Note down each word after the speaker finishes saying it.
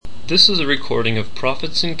This is a recording of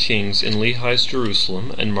Prophets and Kings in Lehi's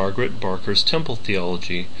Jerusalem and Margaret Barker's Temple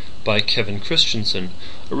Theology by Kevin Christensen,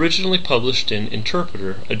 originally published in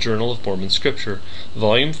Interpreter, a Journal of Mormon Scripture,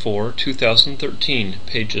 Volume 4, 2013,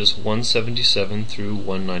 pages 177 through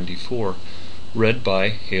 194, read by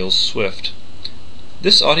Hales Swift.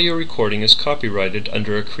 This audio recording is copyrighted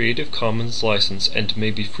under a Creative Commons license and may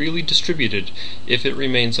be freely distributed if it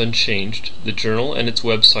remains unchanged. The journal and its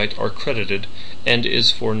website are credited and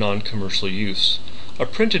is for non-commercial use. A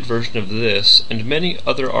printed version of this and many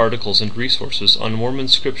other articles and resources on Mormon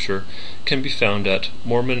Scripture can be found at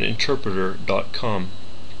mormoninterpreter.com.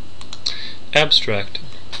 Abstract.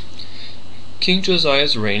 King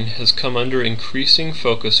Josiah's reign has come under increasing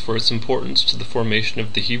focus for its importance to the formation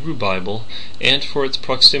of the Hebrew Bible and for its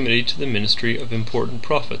proximity to the ministry of important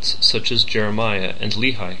prophets such as Jeremiah and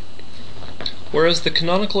Lehi. Whereas the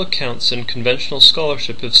canonical accounts and conventional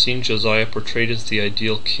scholarship have seen Josiah portrayed as the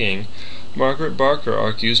ideal king, Margaret Barker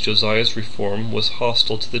argues Josiah's reform was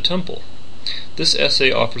hostile to the temple. This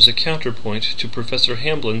essay offers a counterpoint to Professor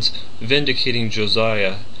Hamblin's Vindicating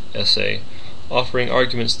Josiah essay, offering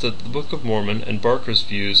arguments that the Book of Mormon and Barker's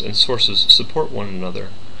views and sources support one another.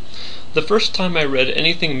 The first time I read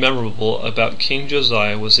anything memorable about King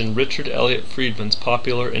Josiah was in Richard Elliott Friedman's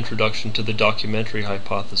popular introduction to the documentary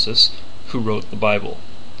hypothesis, Who Wrote the Bible?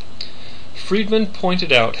 Friedman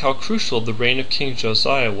pointed out how crucial the reign of King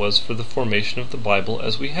Josiah was for the formation of the Bible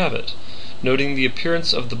as we have it, noting the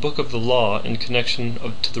appearance of the Book of the Law in connection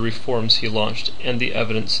to the reforms he launched and the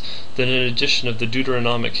evidence that an edition of the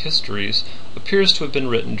Deuteronomic histories appears to have been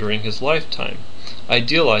written during his lifetime,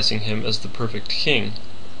 idealizing him as the perfect king.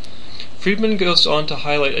 Friedman goes on to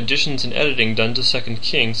highlight additions and editing done to 2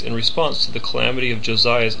 Kings in response to the calamity of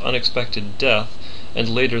Josiah's unexpected death and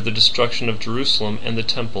later the destruction of Jerusalem and the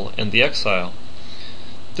temple and the exile.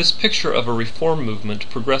 This picture of a reform movement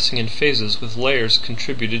progressing in phases with layers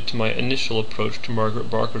contributed to my initial approach to Margaret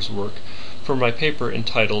Barker's work for my paper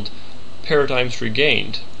entitled Paradigms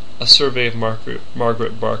Regained, a survey of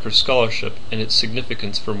Margaret Barker's scholarship and its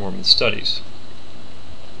significance for Mormon studies.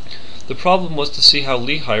 The problem was to see how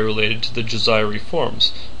Lehi related to the Josiah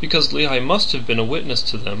reforms, because Lehi must have been a witness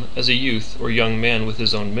to them as a youth or young man with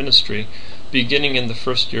his own ministry, beginning in the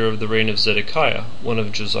first year of the reign of Zedekiah, one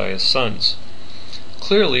of Josiah's sons.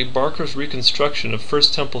 Clearly, Barker's reconstruction of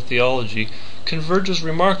First Temple theology converges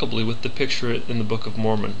remarkably with the picture in the Book of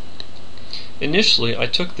Mormon. Initially, I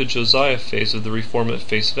took the Josiah phase of the reform at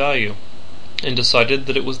face value, and decided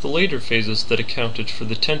that it was the later phases that accounted for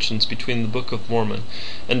the tensions between the Book of Mormon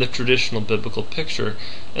and the traditional biblical picture,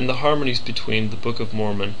 and the harmonies between the Book of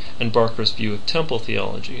Mormon and Barker's view of temple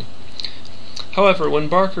theology. However, when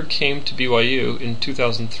Barker came to BYU in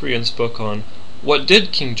 2003 and spoke on What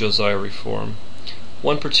Did King Josiah Reform?,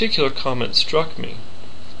 one particular comment struck me.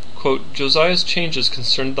 Quote, Josiah's changes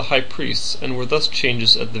concerned the high priests and were thus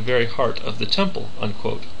changes at the very heart of the temple,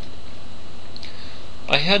 unquote.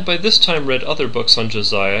 I had by this time read other books on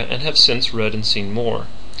Josiah and have since read and seen more.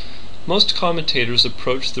 Most commentators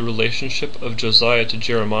approach the relationship of Josiah to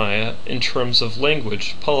Jeremiah in terms of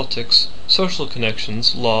language, politics, social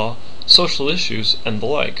connections, law, social issues, and the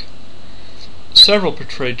like. Several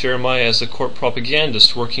portray Jeremiah as a court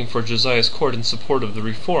propagandist working for Josiah's court in support of the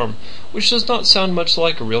reform, which does not sound much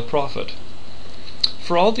like a real prophet.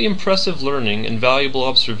 For all the impressive learning and valuable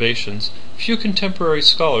observations, few contemporary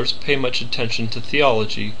scholars pay much attention to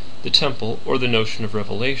theology, the temple, or the notion of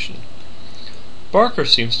revelation. Barker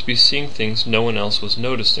seems to be seeing things no one else was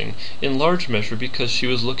noticing, in large measure because she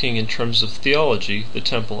was looking in terms of theology, the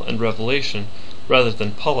temple, and revelation, rather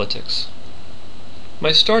than politics.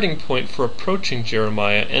 My starting point for approaching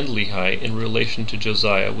Jeremiah and Lehi in relation to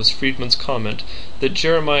Josiah was Friedman's comment that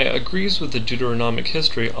Jeremiah agrees with the Deuteronomic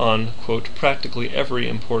history on, quote, practically every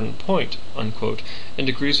important point, unquote, and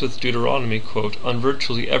agrees with Deuteronomy, quote, on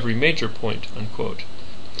virtually every major point, unquote.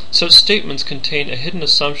 Such statements contain a hidden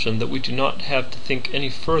assumption that we do not have to think any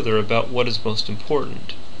further about what is most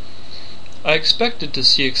important. I expected to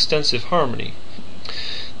see extensive harmony.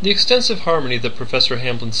 The extensive harmony that Professor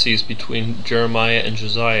Hamblin sees between Jeremiah and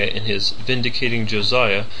Josiah in his Vindicating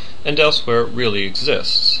Josiah and elsewhere really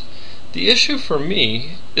exists. The issue for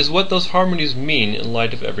me is what those harmonies mean in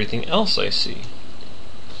light of everything else I see.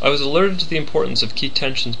 I was alerted to the importance of key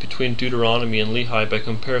tensions between Deuteronomy and Lehi by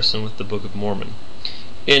comparison with the Book of Mormon.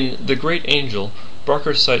 In The Great Angel,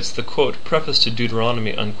 Barker cites the, quote, preface to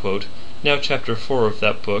Deuteronomy, unquote, now chapter 4 of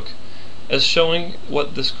that book, as showing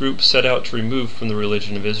what this group set out to remove from the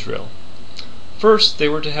religion of Israel. First, they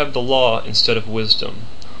were to have the law instead of wisdom.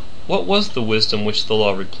 What was the wisdom which the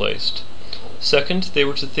law replaced? Second, they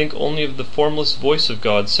were to think only of the formless voice of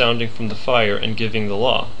God sounding from the fire and giving the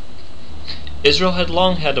law. Israel had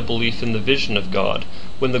long had a belief in the vision of God,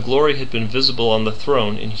 when the glory had been visible on the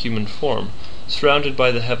throne in human form, surrounded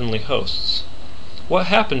by the heavenly hosts. What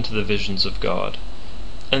happened to the visions of God?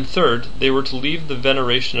 And third, they were to leave the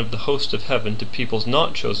veneration of the host of heaven to peoples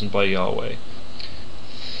not chosen by Yahweh.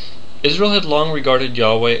 Israel had long regarded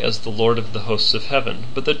Yahweh as the Lord of the hosts of heaven,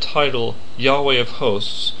 but the title Yahweh of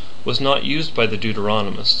hosts was not used by the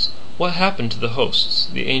Deuteronomists. What happened to the hosts,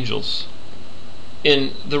 the angels?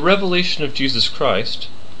 In The Revelation of Jesus Christ,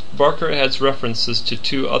 Barker adds references to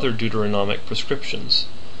two other Deuteronomic prescriptions.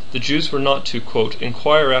 The Jews were not to, quote,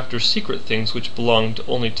 inquire after secret things which belonged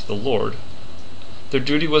only to the Lord. Their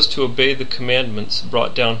duty was to obey the commandments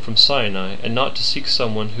brought down from Sinai, and not to seek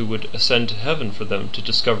someone who would ascend to heaven for them to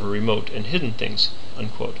discover remote and hidden things,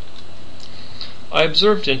 unquote. I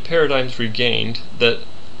observed in Paradigms Regained that,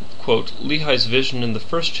 quote, Lehi's vision in the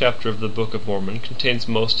first chapter of the Book of Mormon contains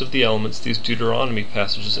most of the elements these Deuteronomy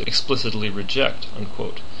passages explicitly reject,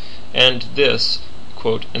 unquote. And this,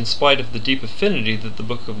 quote, in spite of the deep affinity that the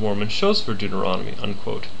Book of Mormon shows for Deuteronomy,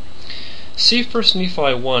 unquote. See 1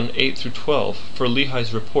 Nephi 1, 8-12 for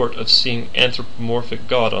Lehi's report of seeing anthropomorphic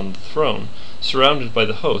God on the throne, surrounded by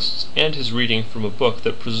the hosts, and his reading from a book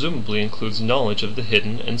that presumably includes knowledge of the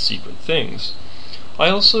hidden and secret things. I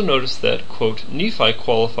also noticed that, quote, Nephi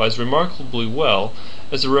qualifies remarkably well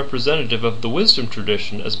as a representative of the wisdom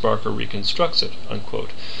tradition as Barker reconstructs it,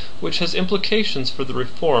 unquote, which has implications for the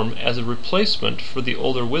reform as a replacement for the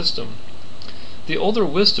older wisdom. The older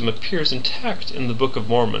wisdom appears intact in the Book of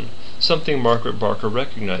Mormon, something Margaret Barker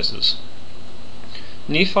recognizes.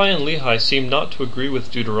 Nephi and Lehi seem not to agree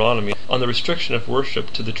with Deuteronomy on the restriction of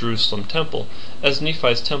worship to the Jerusalem temple, as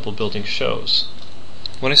Nephi's temple building shows.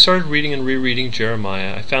 When I started reading and rereading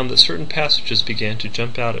Jeremiah, I found that certain passages began to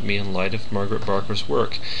jump out at me in light of Margaret Barker's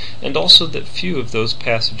work, and also that few of those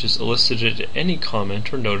passages elicited any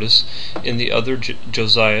comment or notice in the other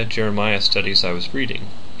Josiah-Jeremiah studies I was reading.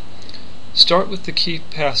 Start with the key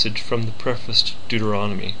passage from the preface to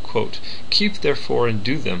Deuteronomy, quote, Keep therefore and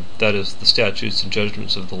do them, that is, the statutes and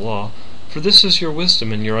judgments of the law, for this is your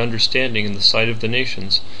wisdom and your understanding in the sight of the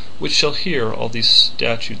nations, which shall hear all these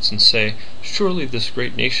statutes and say, Surely this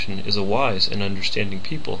great nation is a wise and understanding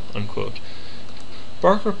people, unquote.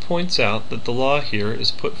 Barker points out that the law here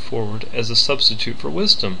is put forward as a substitute for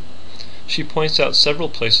wisdom. She points out several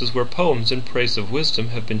places where poems in praise of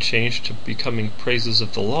wisdom have been changed to becoming praises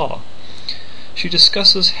of the law. She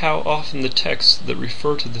discusses how often the texts that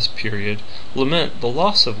refer to this period lament the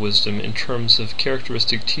loss of wisdom in terms of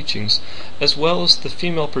characteristic teachings, as well as the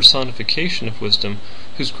female personification of wisdom,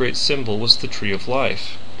 whose great symbol was the tree of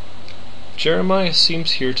life. Jeremiah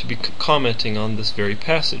seems here to be commenting on this very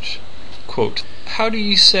passage. Quote, How do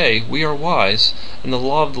ye say, We are wise, and the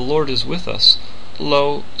law of the Lord is with us?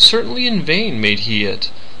 Lo, certainly in vain made he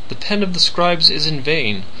it. The pen of the scribes is in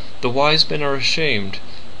vain. The wise men are ashamed.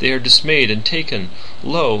 They are dismayed and taken.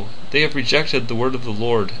 Lo, they have rejected the word of the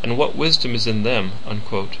Lord, and what wisdom is in them,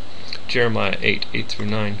 unquote. Jeremiah 8,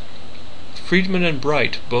 8-9. Friedman and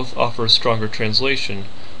Bright both offer a stronger translation.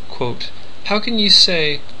 Quote, How can ye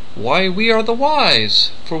say, Why, we are the wise,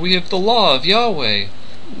 for we have the law of Yahweh.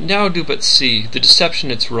 Now do but see the deception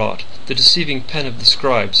it's wrought, the deceiving pen of the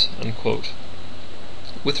scribes, unquote.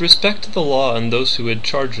 With respect to the law and those who had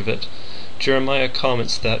charge of it, Jeremiah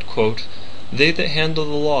comments that, quote, They that handle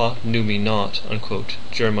the law knew me not, unquote.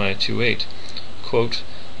 Jeremiah 2:8. Quote,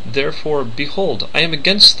 Therefore, behold, I am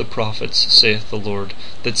against the prophets, saith the Lord,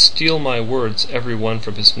 that steal my words every one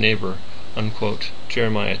from his neighbor, unquote.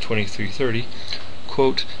 Jeremiah 23:30.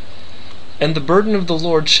 Quote, And the burden of the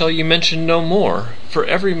Lord shall ye mention no more, for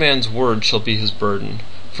every man's word shall be his burden.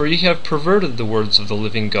 For ye have perverted the words of the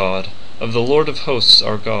living God, of the Lord of hosts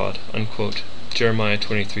our God, unquote. Jeremiah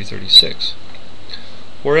 23:36.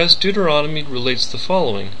 Whereas Deuteronomy relates the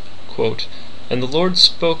following, quote, And the Lord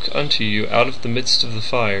spoke unto you out of the midst of the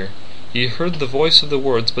fire. Ye heard the voice of the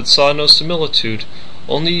words, but saw no similitude,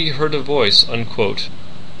 only ye heard a voice, unquote.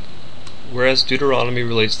 Whereas Deuteronomy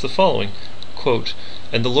relates the following, quote,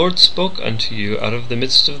 And the Lord spoke unto you out of the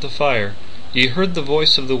midst of the fire. Ye heard the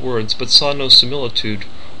voice of the words, but saw no similitude,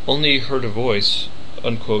 only ye heard a voice,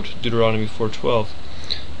 unquote. Deuteronomy 4:12.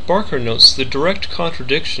 Barker notes the direct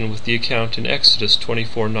contradiction with the account in Exodus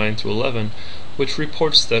 24:9-11, which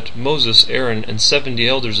reports that Moses, Aaron, and 70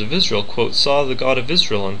 elders of Israel, quote, saw the God of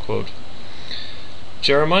Israel, unquote.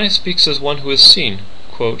 Jeremiah speaks as one who has seen,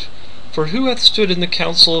 quote, For who hath stood in the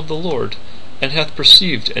counsel of the Lord, and hath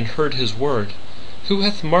perceived and heard his word? Who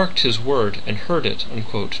hath marked his word and heard it,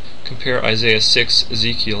 unquote. Compare Isaiah 6,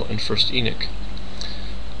 Ezekiel, and 1 Enoch.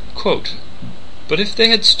 Quote, But if they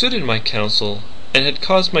had stood in my counsel, and had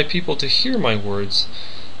caused my people to hear my words,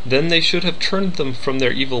 Then they should have turned them from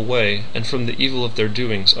their evil way and from the evil of their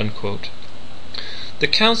doings." Unquote. The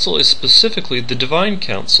council is specifically the divine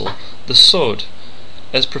council, the Sod,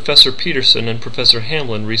 as Professor Peterson and Professor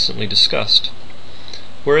Hamblin recently discussed.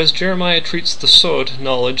 Whereas Jeremiah treats the Sod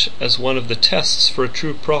knowledge as one of the tests for a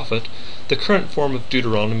true prophet, the current form of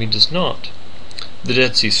Deuteronomy does not. The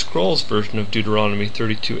Dead Sea Scrolls version of Deuteronomy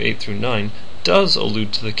 32:8-9 does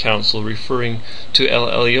allude to the council, referring to El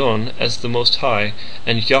Elyon as the Most High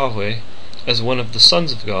and Yahweh as one of the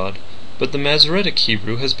sons of God, but the Masoretic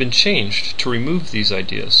Hebrew has been changed to remove these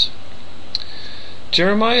ideas.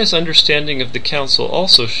 Jeremiah's understanding of the council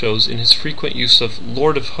also shows in his frequent use of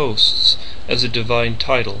Lord of Hosts as a divine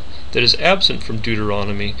title that is absent from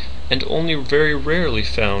Deuteronomy and only very rarely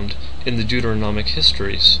found in the Deuteronomic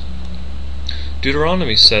histories.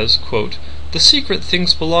 Deuteronomy says, quote, "The secret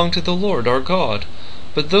things belong to the Lord our God,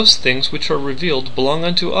 but those things which are revealed belong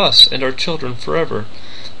unto us and our children forever,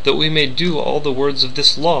 that we may do all the words of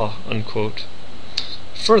this law." Unquote.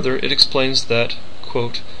 Further, it explains that,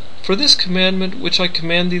 quote, "For this commandment which I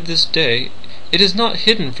command thee this day, it is not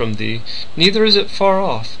hidden from thee, neither is it far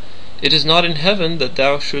off. It is not in heaven, that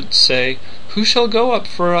thou shouldst say, Who shall go up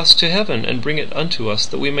for us to heaven, and bring it unto us,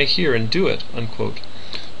 that we may hear and do it." Unquote.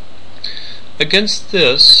 Against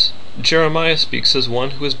this, Jeremiah speaks as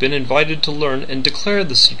one who has been invited to learn and declare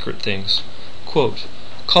the secret things. Quote,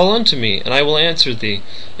 "Call unto me, and I will answer thee,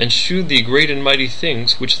 and shew thee great and mighty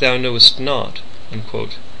things which thou knowest not."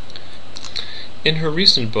 Unquote. In her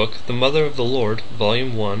recent book, The Mother of the Lord,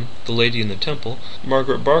 Volume 1, The Lady in the Temple,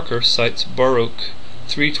 Margaret Barker cites Baruch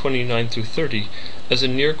 3:29-30 as a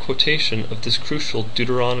near quotation of this crucial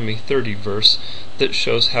Deuteronomy 30 verse that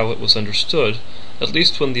shows how it was understood, at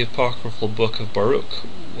least when the apocryphal book of Baruch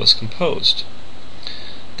was composed.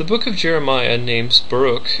 The book of Jeremiah names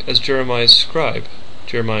Baruch as Jeremiah's scribe,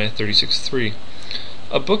 Jeremiah 36:3.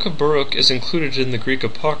 A book of Baruch is included in the Greek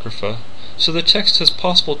Apocrypha, so the text has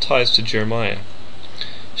possible ties to Jeremiah.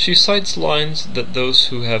 She cites lines that those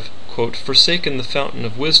who have, quote, "forsaken the fountain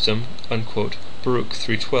of wisdom," unquote, Baruch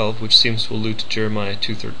 3:12, which seems to allude to Jeremiah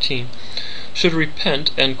 2:13, should repent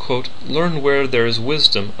and, quote, "learn where there is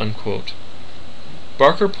wisdom," unquote.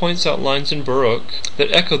 Barker points out lines in Baruch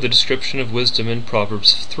that echo the description of wisdom in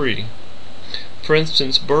Proverbs 3. For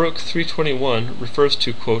instance, Baruch 3:21 refers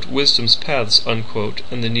to, quote, "wisdom's paths," unquote,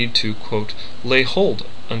 and the need to, quote, "lay hold,"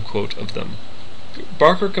 unquote, of them.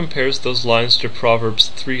 Barker compares those lines to Proverbs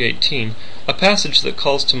 3:18, a passage that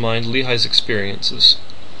calls to mind Lehi's experiences.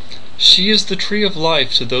 "She is the tree of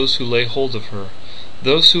life to those who lay hold of her.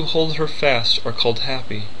 Those who hold her fast are called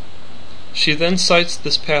happy." She then cites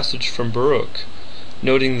this passage from Baruch,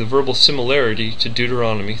 noting the verbal similarity to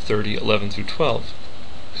Deuteronomy 30:11-12.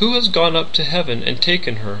 "Who has gone up to heaven and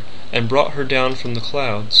taken her, and brought her down from the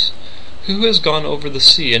clouds? Who has gone over the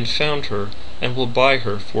sea and found her, and will buy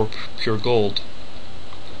her for pure gold?"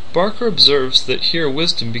 Barker observes that here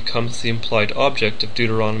wisdom becomes the implied object of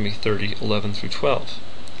Deuteronomy 30:11-12.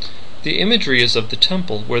 The imagery is of the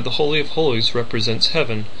temple, where the Holy of Holies represents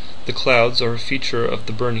heaven, the clouds are a feature of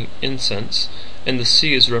the burning incense, and the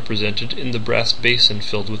sea is represented in the brass basin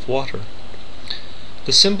filled with water.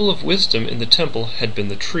 The symbol of wisdom in the temple had been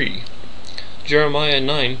the tree. Jeremiah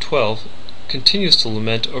 9:12 continues to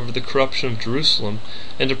lament over the corruption of Jerusalem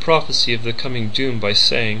and a prophecy of the coming doom by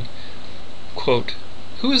saying, quote,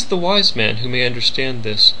 "Who is the wise man who may understand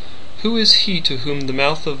this? Who is he to whom the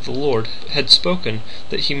mouth of the Lord had spoken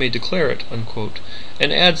that he may declare it?" Unquote,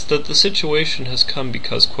 and adds that the situation has come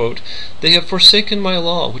because, quote, "they have forsaken my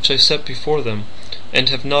law which I set before them, and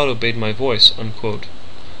have not obeyed my voice." Unquote.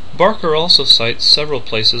 Barker also cites several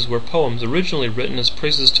places where poems originally written as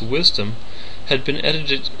praises to wisdom had been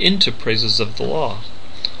edited into praises of the law,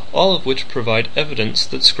 all of which provide evidence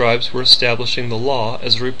that scribes were establishing the law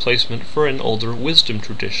as a replacement for an older wisdom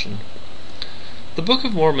tradition. The Book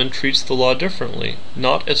of Mormon treats the law differently,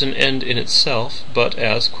 not as an end in itself, but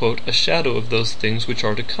as, quote, "a shadow of those things which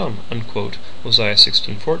are to come," unquote, Mosiah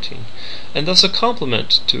 16:14, and thus a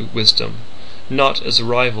complement to wisdom, not as a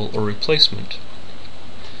rival or replacement.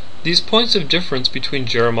 These points of difference between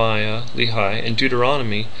Jeremiah, Lehi, and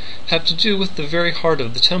Deuteronomy have to do with the very heart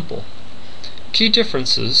of the temple. Key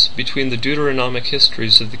differences between the Deuteronomic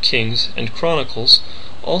histories of the Kings and Chronicles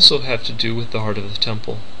also have to do with the heart of the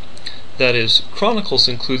temple. That is, Chronicles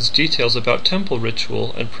includes details about temple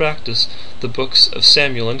ritual and practice the books of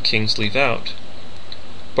Samuel and Kings leave out.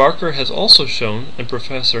 Barker has also shown, and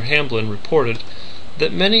Professor Hamblin reported,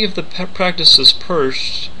 that many of the practices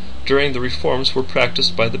purged during the reforms were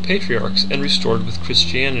practiced by the patriarchs and restored with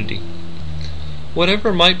Christianity.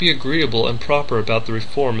 Whatever might be agreeable and proper about the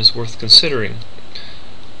reform is worth considering.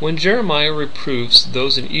 When Jeremiah reproves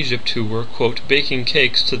those in Egypt who were, quote, baking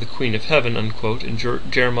cakes to the Queen of Heaven, unquote, in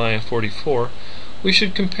Jeremiah 44, we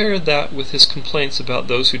should compare that with his complaints about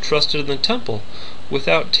those who trusted in the temple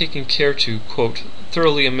without taking care to, quote,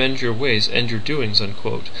 thoroughly amend your ways and your doings,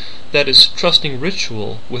 unquote, that is, trusting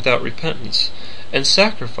ritual without repentance, and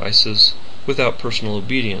sacrifices without personal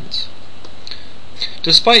obedience.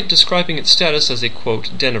 Despite describing its status as a,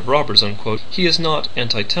 quote, den of robbers, unquote, he is not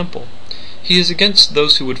anti-temple. He is against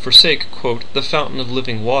those who would forsake, quote, the fountain of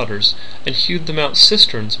living waters, and hewed them out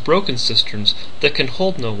cisterns, broken cisterns, that can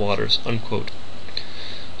hold no waters, unquote.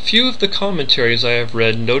 Few of the commentaries I have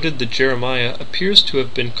read noted that Jeremiah appears to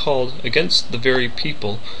have been called against the very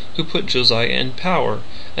people who put Josiah in power,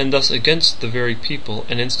 and thus against the very people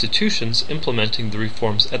and institutions implementing the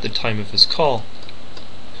reforms at the time of his call.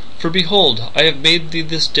 For behold, I have made thee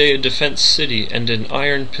this day a defence city, and an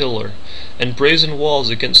iron pillar, and brazen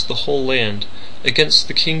walls against the whole land, against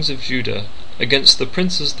the kings of Judah, against the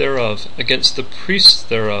princes thereof, against the priests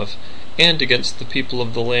thereof, and against the people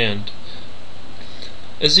of the land.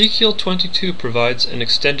 Ezekiel 22 provides an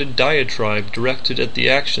extended diatribe directed at the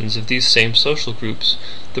actions of these same social groups,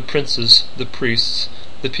 the princes, the priests,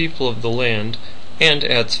 the people of the land, and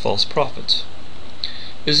adds false prophets.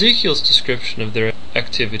 Ezekiel's description of their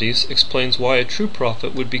activities explains why a true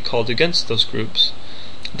prophet would be called against those groups.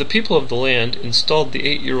 The people of the land installed the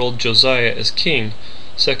 8-year-old Josiah as king,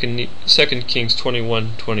 2 Kings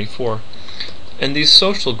 21:24, and these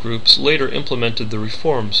social groups later implemented the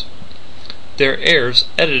reforms. Their heirs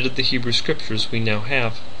edited the Hebrew scriptures we now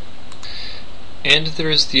have. And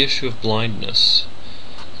there is the issue of blindness.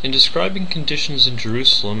 In describing conditions in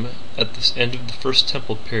Jerusalem at the end of the First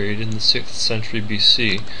Temple period in the 6th century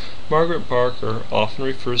BC, Margaret Barker often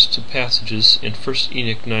refers to passages in 1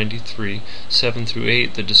 Enoch 93,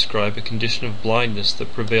 7-8 that describe a condition of blindness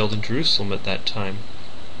that prevailed in Jerusalem at that time.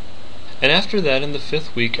 And after that, in the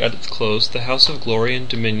 5th week at its close, the house of glory and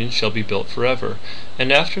dominion shall be built forever.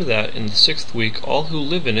 And after that, in the 6th week, all who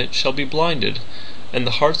live in it shall be blinded, and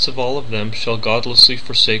the hearts of all of them shall godlessly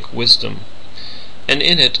forsake wisdom. And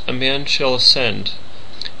in it a man shall ascend,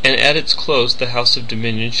 and at its close the house of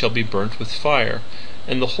dominion shall be burnt with fire,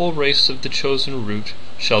 and the whole race of the chosen root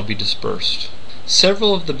shall be dispersed.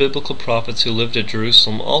 Several of the biblical prophets who lived at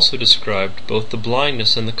Jerusalem also described both the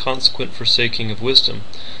blindness and the consequent forsaking of wisdom.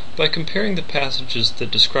 By comparing the passages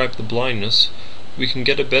that describe the blindness, we can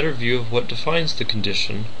get a better view of what defines the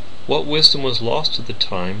condition, what wisdom was lost at the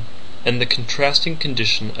time, and the contrasting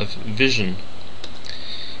condition of vision.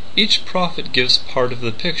 Each prophet gives part of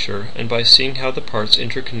the picture, and by seeing how the parts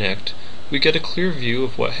interconnect, we get a clear view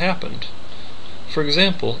of what happened. For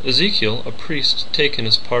example, Ezekiel, a priest taken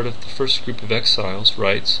as part of the first group of exiles,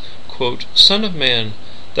 writes, quote, Son of man,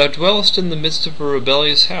 thou dwellest in the midst of a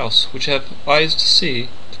rebellious house, which have eyes to see,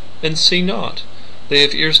 and see not. They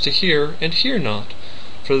have ears to hear, and hear not,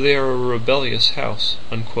 for they are a rebellious house,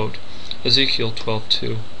 unquote. Ezekiel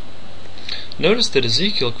 12:2. Notice that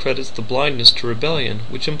Ezekiel credits the blindness to rebellion,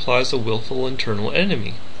 which implies a willful internal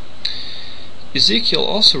enemy. Ezekiel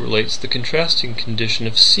also relates the contrasting condition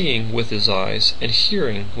of seeing with his eyes and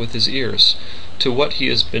hearing with his ears to what he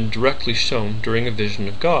has been directly shown during a vision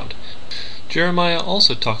of God. Jeremiah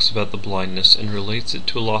also talks about the blindness and relates it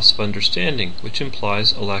to a loss of understanding, which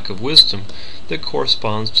implies a lack of wisdom that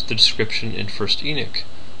corresponds to the description in 1 Enoch.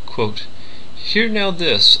 Quote, Hear now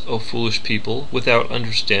this, O foolish people, without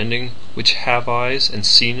understanding, which have eyes and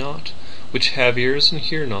see not, which have ears and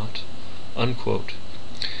hear not. Unquote.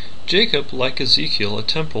 Jacob, like Ezekiel, a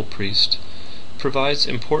temple priest, provides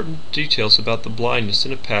important details about the blindness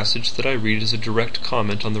in a passage that I read as a direct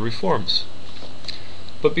comment on the reforms.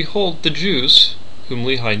 But behold, the Jews, whom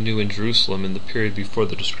Lehi knew in Jerusalem in the period before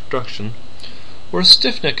the destruction, were a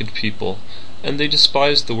stiff-necked people, and they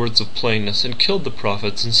despised the words of plainness, and killed the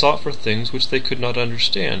prophets, and sought for things which they could not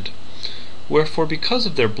understand. Wherefore, because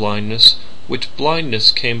of their blindness, which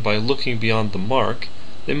blindness came by looking beyond the mark,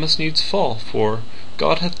 they must needs fall, for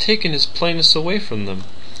God hath taken his plainness away from them,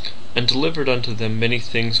 and delivered unto them many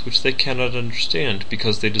things which they cannot understand,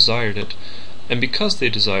 because they desired it. And because they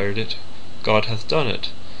desired it, God hath done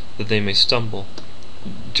it, that they may stumble.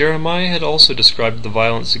 Jeremiah had also described the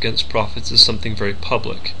violence against prophets as something very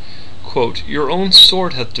public. Quote, Your own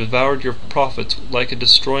sword hath devoured your prophets like a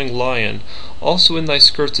destroying lion. Also in thy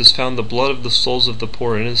skirts is found the blood of the souls of the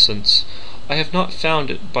poor innocents. I have not found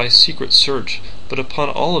it by secret search, but upon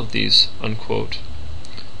all of these. Unquote.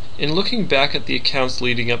 In looking back at the accounts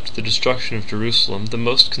leading up to the destruction of Jerusalem, the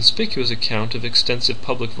most conspicuous account of extensive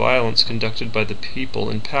public violence conducted by the people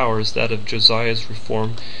in power is that of Josiah's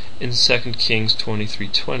reform in 2 Kings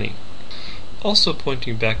 23:20. Also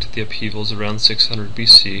pointing back to the upheavals around 600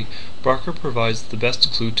 BC, Barker provides the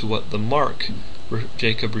best clue to what the mark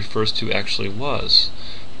Jacob refers to actually was.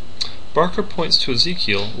 Barker points to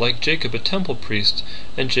Ezekiel, like Jacob a temple priest,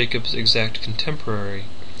 and Jacob's exact contemporary.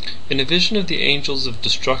 In a vision of the angels of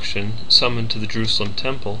destruction summoned to the Jerusalem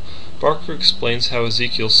temple, Barker explains how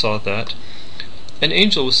Ezekiel saw that an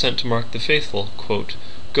angel was sent to mark the faithful, quote,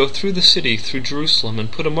 "Go through the city, through Jerusalem,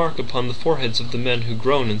 and put a mark upon the foreheads of the men who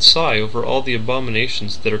groan and sigh over all the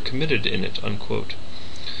abominations that are committed in it," unquote.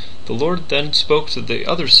 The Lord then spoke to the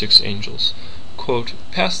other 6 angels, quote,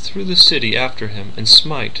 "Pass through the city after him, and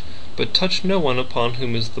smite, but touch no one upon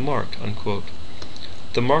whom is the mark," unquote.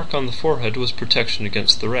 The mark on the forehead was protection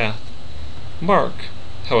against the wrath. Mark,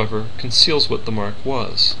 however, conceals what the mark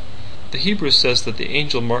was. The Hebrew says that the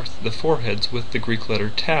angel marked the foreheads with the Greek letter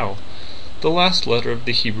tau, the last letter of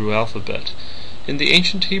the Hebrew alphabet. In the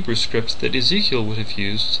ancient Hebrew script that Ezekiel would have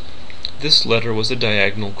used, this letter was a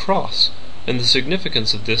diagonal cross, and the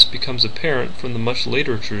significance of this becomes apparent from the much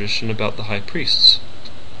later tradition about the high priests.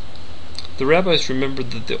 The rabbis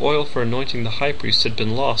remembered that the oil for anointing the high priest had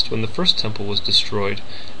been lost when the first temple was destroyed,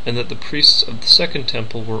 and that the priests of the second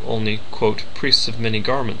temple were only, quote, "priests of many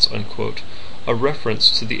garments," unquote, a reference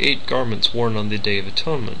to the 8 garments worn on the Day of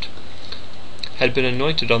Atonement, had been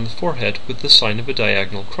anointed on the forehead with the sign of a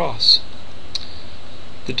diagonal cross.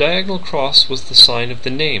 The diagonal cross was the sign of the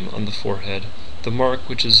name on the forehead, the mark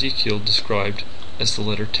which Ezekiel described as the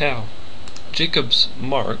letter tau. Jacob's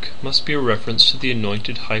mark must be a reference to the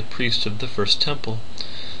anointed high priest of the first temple.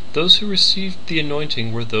 Those who received the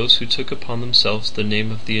anointing were those who took upon themselves the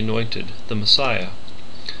name of the anointed, the Messiah.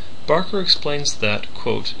 Barker explains that,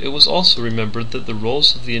 quote, "It was also remembered that the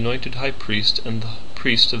roles of the anointed high priest and the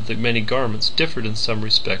priest of the many garments differed in some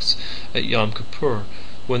respects at Yom Kippur,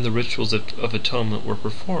 when the rituals of atonement were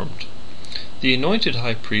performed. The anointed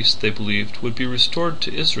high priest, they believed, would be restored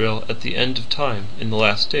to Israel at the end of time, in the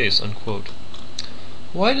last days," unquote.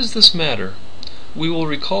 Why does this matter? We will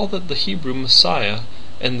recall that the Hebrew Messiah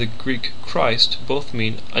and the Greek Christ both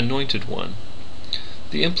mean anointed one.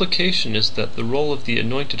 The implication is that the role of the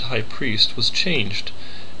anointed high priest was changed,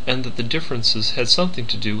 and that the differences had something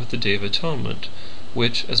to do with the Day of Atonement,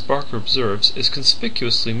 which, as Barker observes, is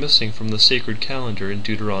conspicuously missing from the sacred calendar in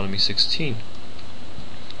Deuteronomy 16.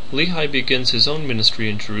 Lehi begins his own ministry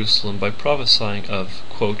in Jerusalem by prophesying of,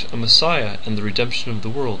 quote, "a Messiah and the redemption of the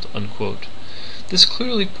world," unquote. This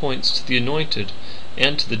clearly points to the anointed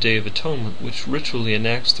and to the Day of Atonement, which ritually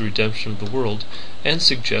enacts the redemption of the world, and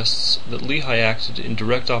suggests that Lehi acted in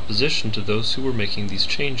direct opposition to those who were making these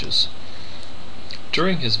changes.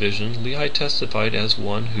 During his vision, Lehi testified as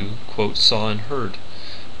one who, quote, "saw and heard,"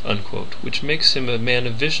 unquote, which makes him a man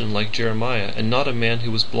of vision like Jeremiah, and not a man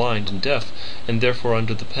who was blind and deaf, and therefore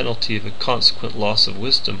under the penalty of a consequent loss of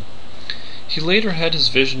wisdom. He later had his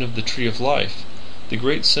vision of the Tree of Life, the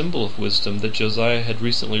great symbol of wisdom that Josiah had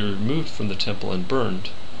recently removed from the temple and burned.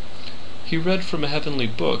 He read from a heavenly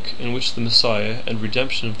book in which the Messiah and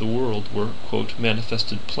redemption of the world were, quote,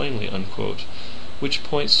 "manifested plainly," unquote, which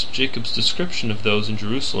points to Jacob's description of those in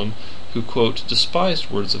Jerusalem who, quote, "despised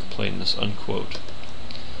words of plainness," unquote.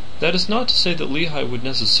 That is not to say that Lehi would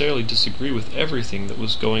necessarily disagree with everything that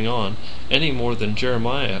was going on, any more than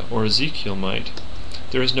Jeremiah or Ezekiel might.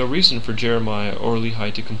 There is no reason for Jeremiah or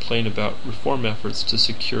Lehi to complain about reform efforts to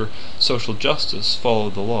secure social justice, follow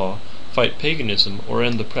the law, fight paganism, or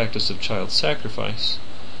end the practice of child sacrifice.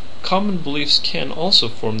 Common beliefs can also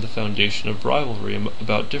form the foundation of rivalry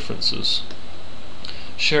about differences.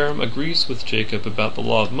 Sherem agrees with Jacob about the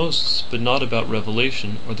law of Moses, but not about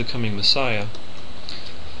Revelation or the coming Messiah.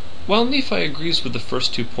 While Nephi agrees with the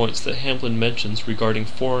first 2 points that Hamblin mentions regarding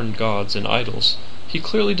foreign gods and idols, he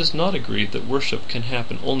clearly does not agree that worship can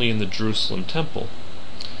happen only in the Jerusalem temple.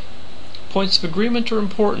 Points of agreement are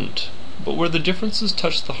important, but where the differences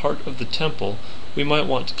touch the heart of the temple, we might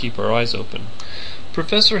want to keep our eyes open.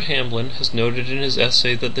 Professor Hamblin has noted in his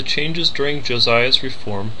essay that the changes during Josiah's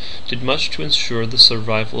reform did much to ensure the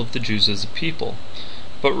survival of the Jews as a people.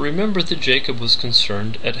 But remember that Jacob was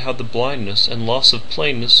concerned at how the blindness and loss of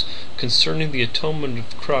plainness concerning the atonement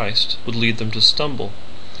of Christ would lead them to stumble.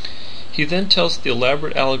 He then tells the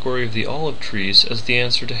elaborate allegory of the olive trees as the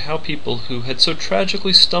answer to how people who had so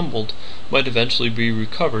tragically stumbled might eventually be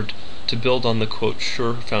recovered to build on the, quote,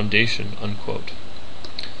 "sure foundation," unquote.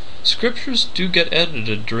 Scriptures do get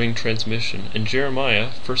edited during transmission, and Jeremiah,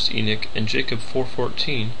 1 Enoch, and Jacob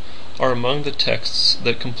 4:14 are among the texts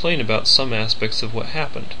that complain about some aspects of what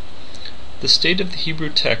happened. The state of the Hebrew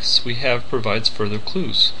texts we have provides further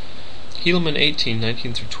clues. Helaman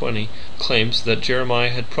 18:19-20 claims that Jeremiah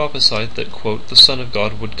had prophesied that, quote, "the Son of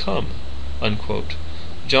God would come," unquote.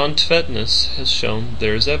 John Tvetnes has shown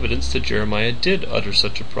there is evidence that Jeremiah did utter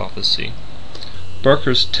such a prophecy.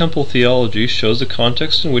 Barker's Temple Theology shows a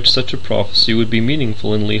context in which such a prophecy would be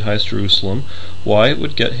meaningful in Lehi's Jerusalem, why it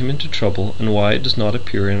would get him into trouble, and why it does not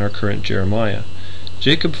appear in our current Jeremiah.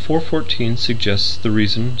 Jacob 4:14 suggests the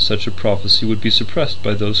reason such a prophecy would be suppressed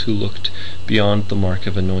by those who looked beyond the mark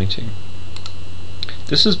of anointing.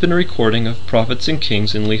 This has been a recording of Prophets and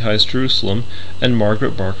Kings in Lehi's Jerusalem and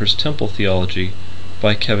Margaret Barker's Temple Theology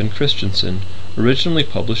by Kevin Christensen, originally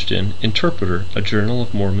published in Interpreter, a Journal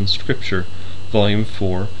of Mormon Scripture, Volume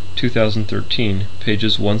 4, 2013,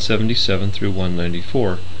 pages 177 through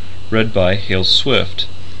 194, read by Hale Swift.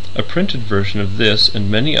 A printed version of this and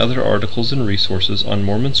many other articles and resources on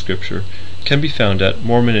Mormon Scripture can be found at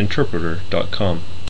mormoninterpreter.com.